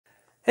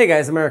Hey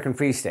guys, American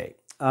Free State.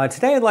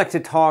 Today I'd like to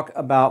talk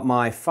about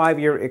my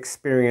 5-year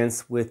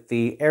experience with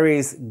the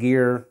Aries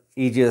Gear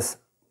Aegis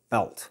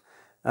belt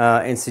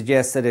and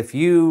suggest that if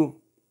you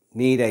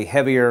need a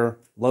heavier,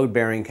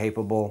 load-bearing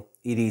capable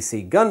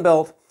EDC gun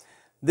belt,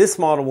 this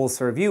model will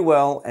serve you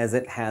well as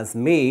it has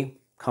me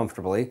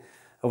comfortably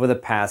over the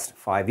past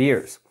 5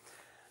 years.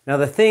 Now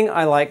the thing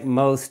I like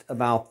most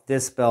about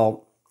this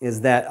belt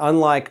is that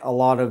unlike a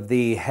lot of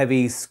the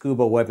heavy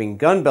scuba webbing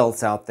gun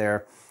belts out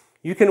there,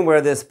 you can wear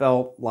this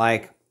belt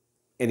like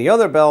any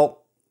other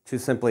belt to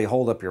simply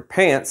hold up your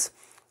pants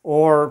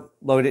or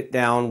load it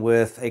down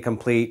with a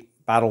complete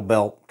battle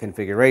belt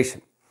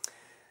configuration.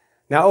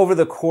 Now, over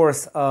the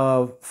course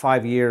of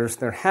 5 years,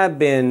 there have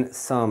been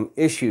some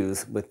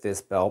issues with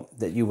this belt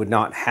that you would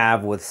not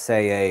have with,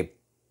 say, a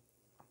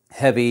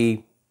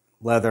heavy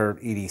leather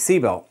EDC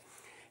belt.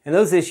 And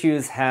those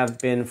issues have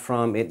been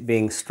from it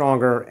being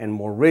stronger and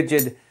more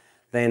rigid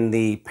than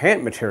the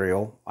pant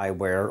material I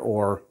wear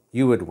or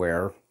you would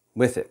wear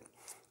with it.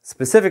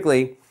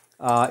 Specifically,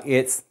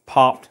 it's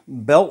popped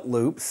belt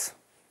loops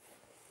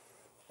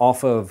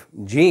off of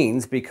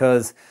jeans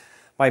because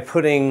by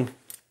putting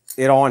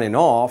it on and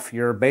off,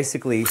 you're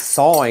basically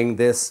sawing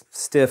this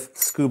stiff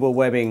scuba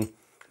webbing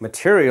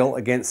material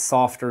against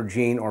softer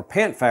jean or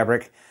pant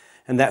fabric,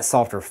 and that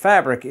softer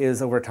fabric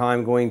is over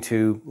time going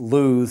to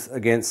lose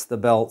against the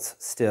belt's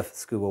stiff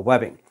scuba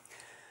webbing.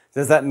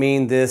 Does that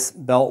mean this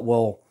belt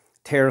will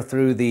tear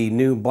through the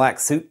new black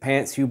suit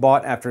pants you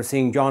bought after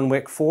seeing John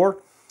Wick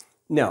 4?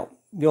 No,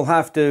 you'll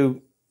have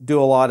to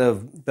do a lot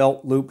of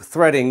belt loop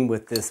threading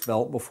with this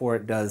belt before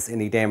it does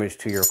any damage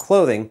to your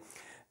clothing.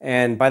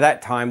 And by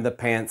that time, the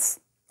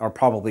pants are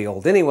probably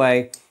old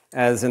anyway,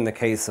 as in the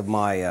case of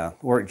my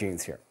work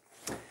jeans here.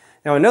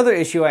 Now, another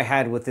issue I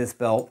had with this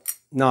belt,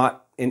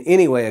 not in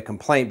any way a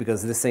complaint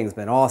because this thing's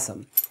been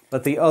awesome,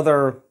 but the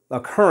other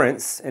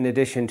occurrence, in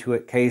addition to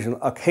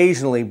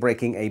occasionally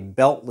breaking a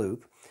belt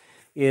loop,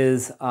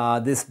 is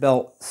this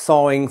belt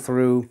sawing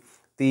through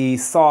the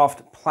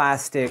soft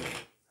plastic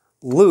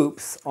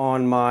loops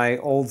on my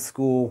old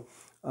school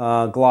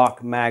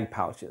Glock mag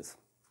pouches.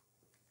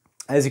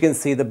 As you can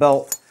see, the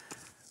belt,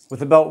 with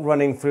the belt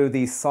running through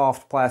these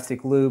soft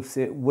plastic loops,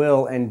 it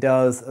will and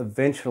does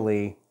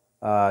eventually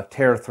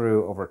tear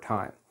through over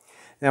time.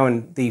 Now,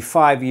 in the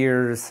 5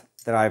 years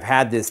that I've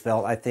had this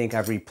belt, I think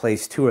I've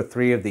replaced 2 or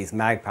 3 of these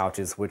mag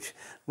pouches, which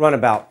run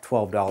about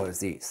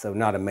 $12 each, so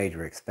not a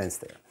major expense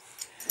there.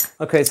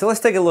 Okay, so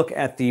let's take a look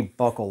at the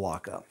buckle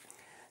lockup.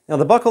 Now,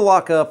 the buckle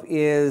lockup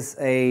is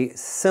a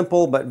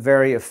simple but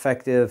very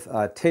effective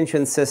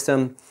tension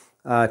system,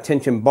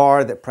 tension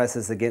bar that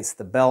presses against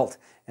the belt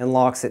and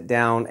locks it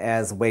down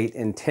as weight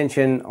and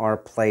tension are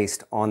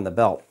placed on the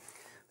belt.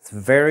 It's a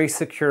very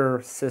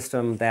secure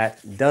system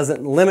that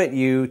doesn't limit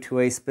you to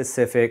a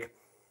specific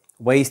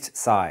waist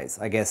size,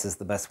 I guess is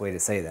the best way to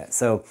say that.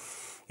 So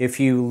if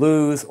you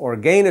lose or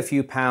gain a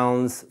few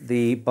pounds,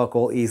 the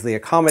buckle easily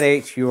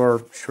accommodates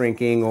your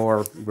shrinking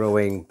or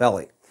growing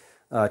belly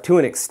to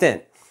an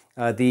extent.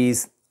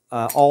 These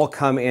all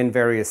come in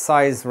various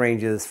size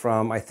ranges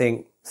from, I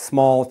think,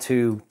 small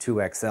to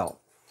 2XL.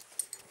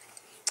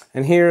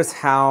 And here's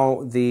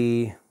how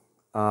the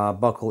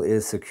buckle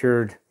is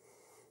secured.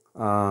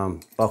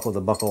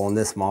 The buckle on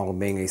this model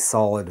being a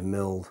solid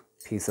milled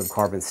piece of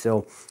carbon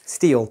steel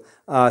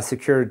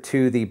secured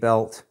to the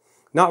belt.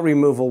 Not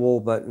removable,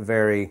 but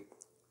very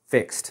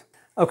fixed.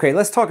 Okay,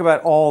 let's talk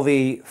about all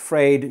the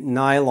frayed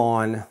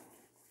nylon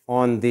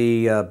on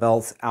the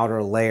belt's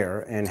outer layer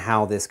and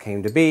how this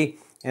came to be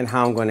and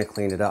how I'm going to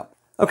clean it up.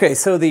 Okay,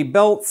 so the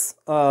belt's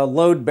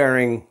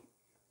load-bearing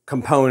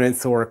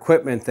components or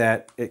equipment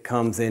that it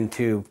comes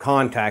into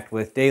contact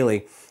with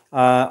daily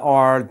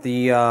are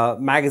the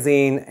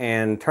magazine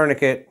and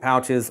tourniquet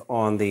pouches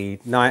on the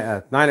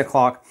 9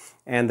 o'clock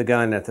and the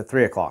gun at the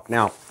 3 o'clock.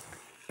 Now,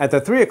 at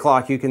the 3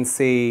 o'clock, you can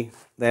see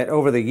that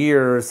over the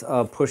years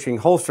of pushing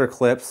holster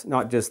clips,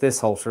 not just this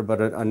holster, but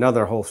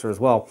another holster as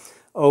well,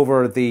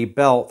 over the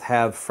belt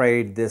have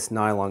frayed this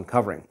nylon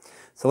covering.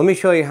 So let me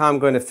show you how I'm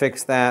going to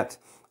fix that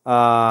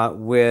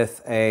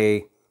with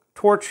a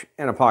torch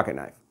and a pocket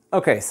knife.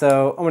 Okay,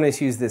 so I'm going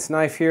to use this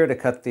knife here to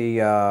cut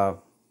the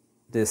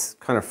this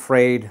kind of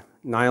frayed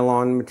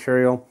nylon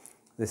material.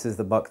 This is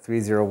the Buck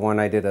 301.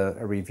 I did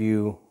a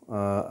review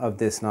of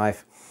this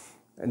knife.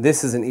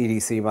 This is an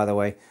EDC, by the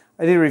way.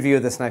 I did a review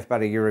of this knife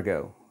about a year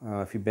ago,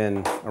 if you've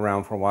been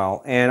around for a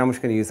while. And I'm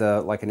just going to use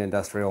like an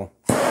industrial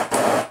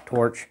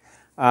torch.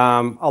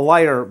 A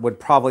lighter would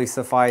probably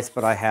suffice,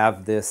 but I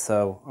have this,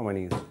 so I'm going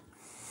to use it.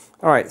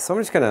 All right, so I'm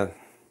just going to,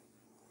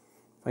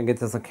 if I can get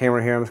this on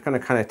camera here, I'm just going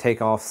to kind of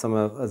take off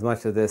as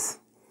much of this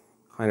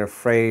kind of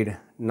frayed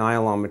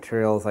nylon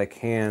material as I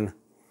can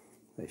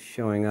that's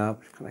showing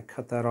up. Just kind of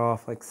cut that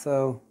off like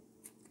so.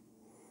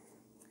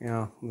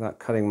 Yeah, without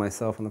cutting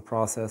myself in the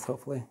process,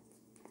 hopefully.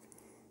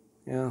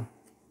 Yeah.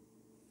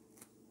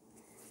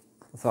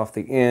 It's off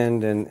the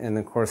end, and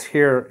of course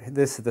here,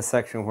 this is the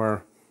section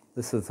where,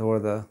 this is where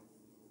the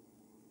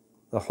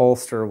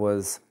holster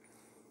was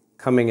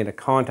coming into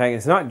contact.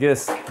 It's not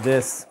just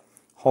this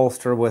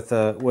holster with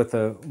a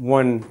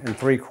 1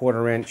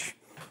 3/4 inch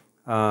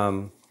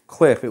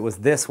clip. It was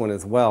this one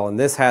as well, and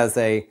this has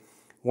a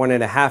 1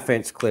 1/2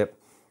 inch clip.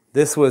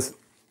 This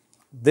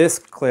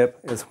clip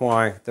is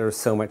why there's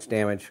so much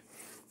damage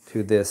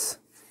to this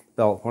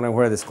belt. When I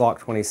wear this Glock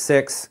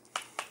 26,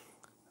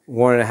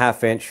 1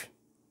 1/2 inch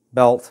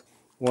belt,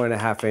 1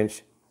 1/2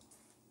 inch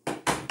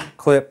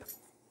clip,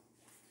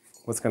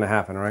 what's going to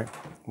happen, right?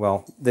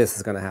 Well, this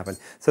is going to happen.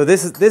 So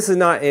this is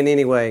not in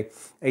any way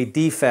a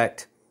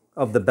defect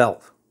of the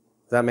belt.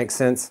 Does that make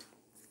sense?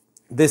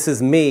 This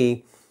is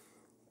me,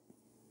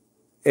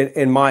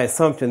 in my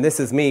assumption, this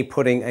is me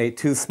putting a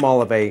too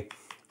small of a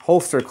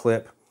holster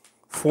clip,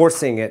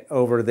 forcing it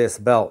over this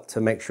belt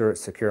to make sure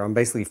it's secure. I'm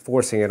basically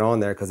forcing it on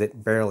there because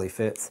it barely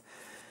fits.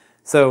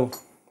 So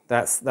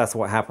that's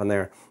what happened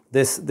there.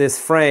 This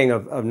fraying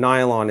of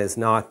nylon is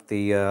not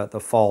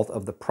the fault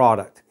of the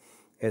product.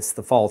 It's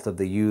the fault of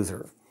the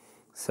user.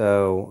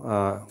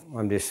 So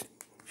I'm just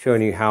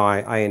showing you how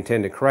I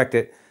intend to correct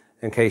it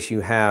in case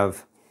you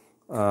have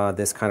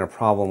this kind of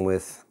problem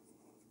with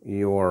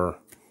your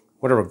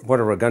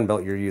whatever gun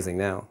belt you're using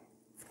now.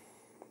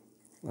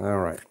 All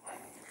right,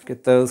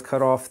 get those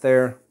cut off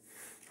there.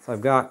 So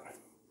I've got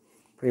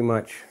pretty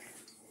much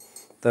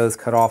those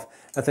cut off.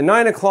 At the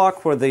 9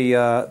 o'clock where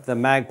the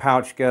mag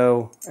pouch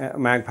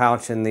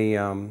and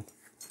the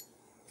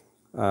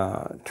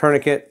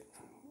tourniquet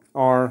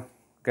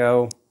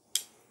go,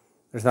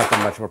 there's not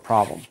that much of a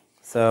problem.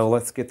 So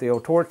let's get the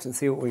old torch and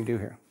see what we can do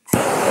here.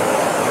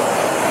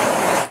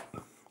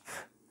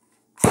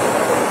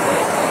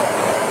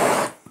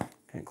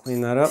 Okay,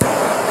 clean that up.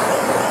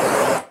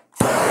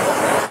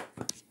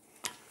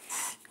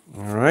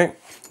 All right,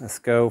 let's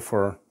go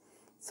for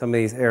some of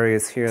these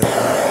areas here. I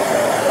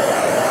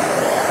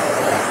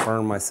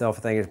burned myself.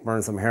 I think I just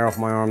burned some hair off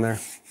my arm there.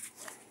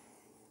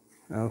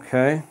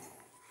 Okay,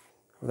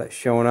 that's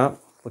showing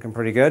up, looking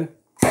pretty good.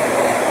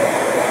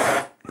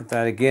 Get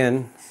that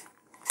again.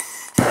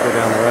 Go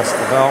down the rest of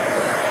the belt.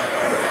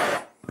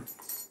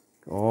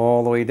 Go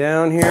all the way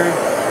down here.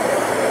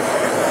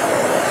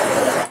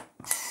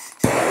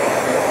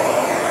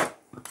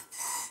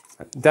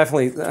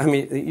 Definitely, I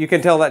mean, you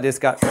can tell that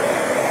just got,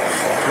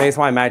 maybe it's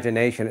my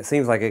imagination. It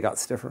seems like it got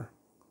stiffer,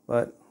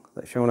 but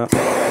that's showing up.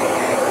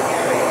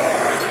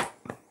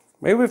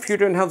 Maybe if you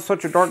didn't have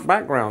such a dark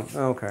background.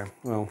 Okay,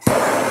 well.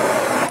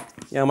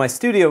 Yeah, my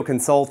studio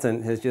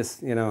consultant has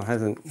just, you know,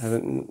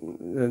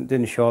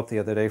 didn't show up the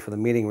other day for the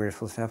meeting we were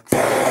supposed to have.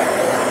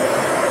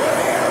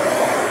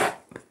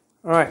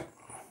 All right,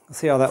 let's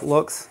see how that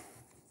looks.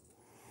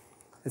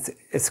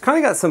 It's kind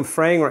of got some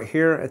fraying right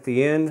here at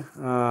the end.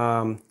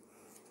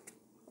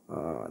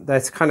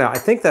 That's kind of, I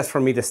think that's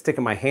for me to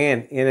sticking my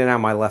hand in and out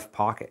of my left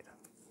pocket,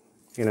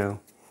 you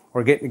know,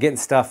 or getting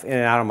stuff in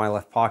and out of my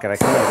left pocket. I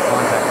come into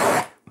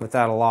contact with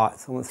that a lot.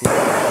 So let's see if I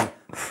can.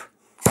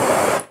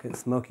 Getting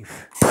smoky.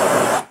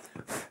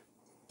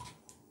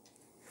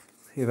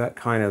 See, that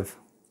kind of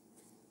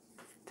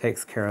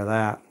takes care of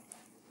that.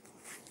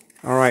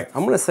 All right,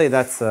 I'm going to say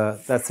that's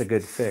a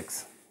good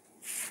fix.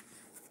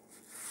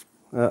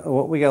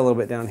 Well, we got a little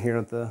bit down here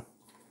at where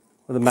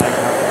the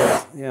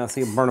mag. Yeah,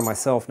 see, I'm burning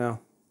myself now.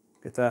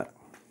 Get that?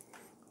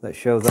 That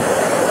shows up.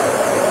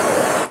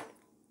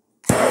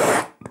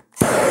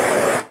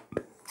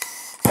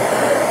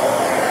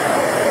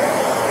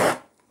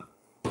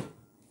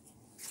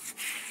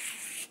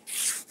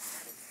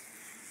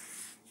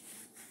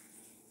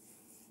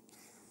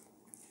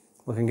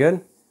 Looking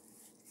good?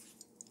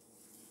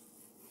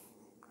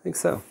 I think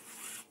so.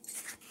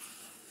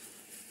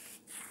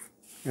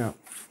 Yeah.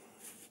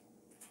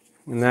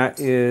 And that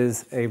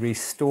is a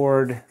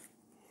restored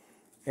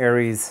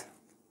Aegis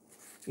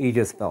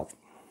Aegis belt.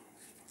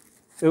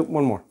 Oh,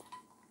 one more.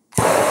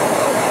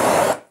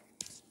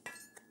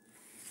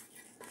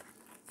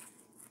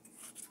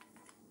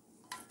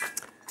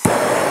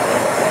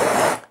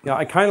 Yeah,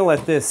 I kind of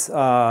let this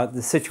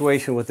the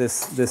situation with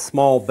this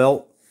small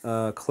belt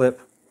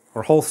clip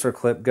or holster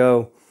clip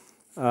go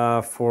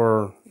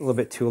for a little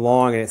bit too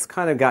long, and it's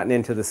kind of gotten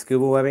into the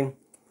scuba webbing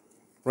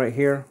right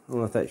here. I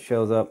don't know if that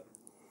shows up.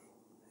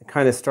 It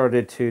kind of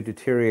started to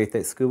deteriorate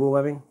that scuba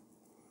webbing.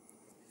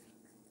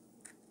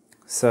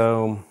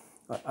 So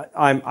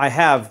I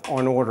have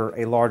on order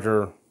a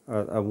larger,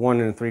 a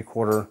 1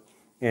 3/4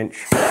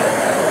 inch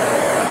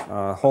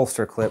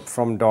holster clip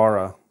from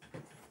Dara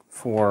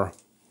for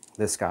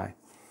this guy.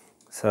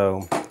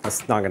 So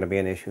that's not going to be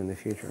an issue in the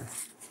future.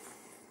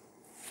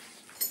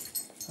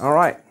 All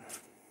right.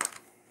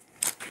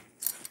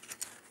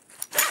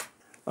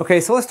 Okay,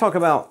 so let's talk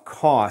about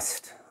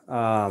cost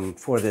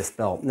for this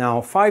belt.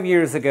 Now, 5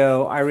 years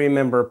ago, I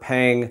remember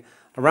paying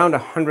around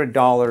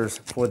 $100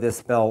 for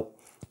this belt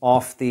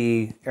off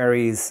the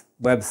Aegis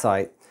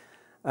website.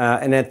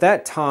 And at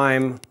that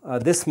time,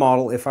 this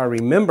model, if I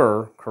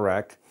remember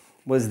correct,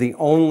 was the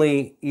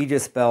only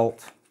Aegis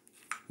belt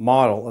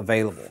model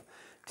available.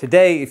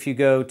 Today, if you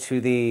go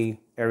to the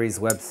Aegis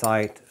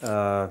website,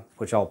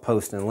 which I'll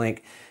post and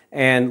link,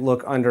 and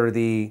look under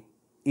the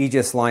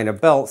Aegis line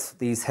of belts,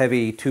 these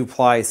heavy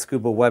 2-ply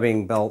scuba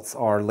webbing belts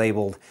are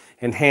labeled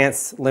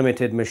enhanced,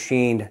 limited,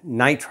 machined,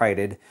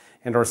 nitrided,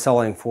 and are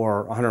selling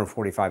for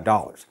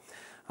 $145.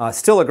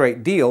 Still a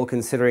great deal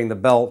considering the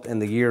belt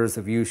and the years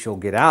of use you'll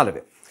get out of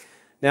it.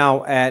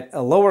 Now, at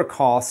a lower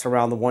cost,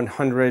 around the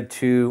 $100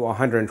 to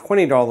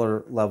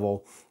 $120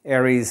 level,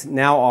 Aegis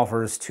now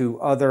offers 2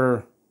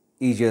 other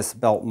Aegis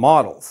belt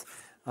models.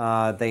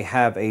 They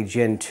have a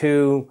Gen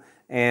 2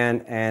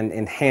 and an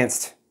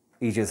enhanced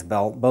Aegis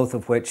belt, both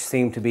of which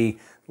seem to be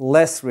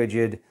less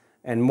rigid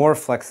and more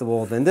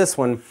flexible than this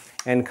one,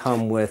 and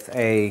come with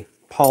a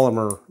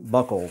polymer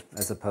buckle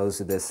as opposed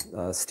to this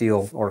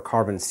steel or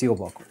carbon steel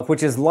buckle,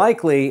 which is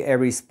likely a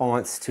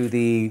response to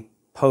the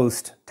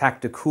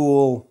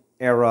post-Tacticool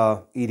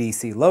era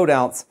EDC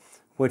loadouts,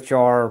 which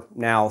are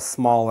now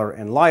smaller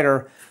and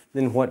lighter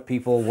than what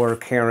people were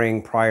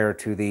carrying prior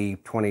to the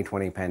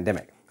 2020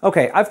 pandemic.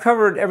 Okay, I've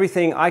covered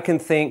everything I can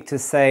think to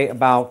say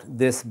about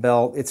this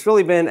belt. It's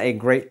really been a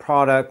great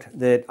product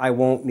that I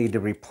won't need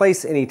to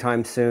replace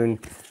anytime soon.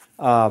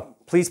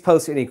 Please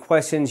post any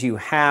questions you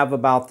have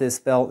about this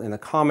belt in the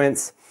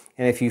comments.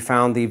 And if you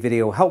found the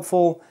video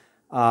helpful,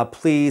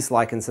 please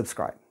like and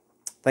subscribe.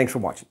 Thanks for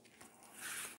watching.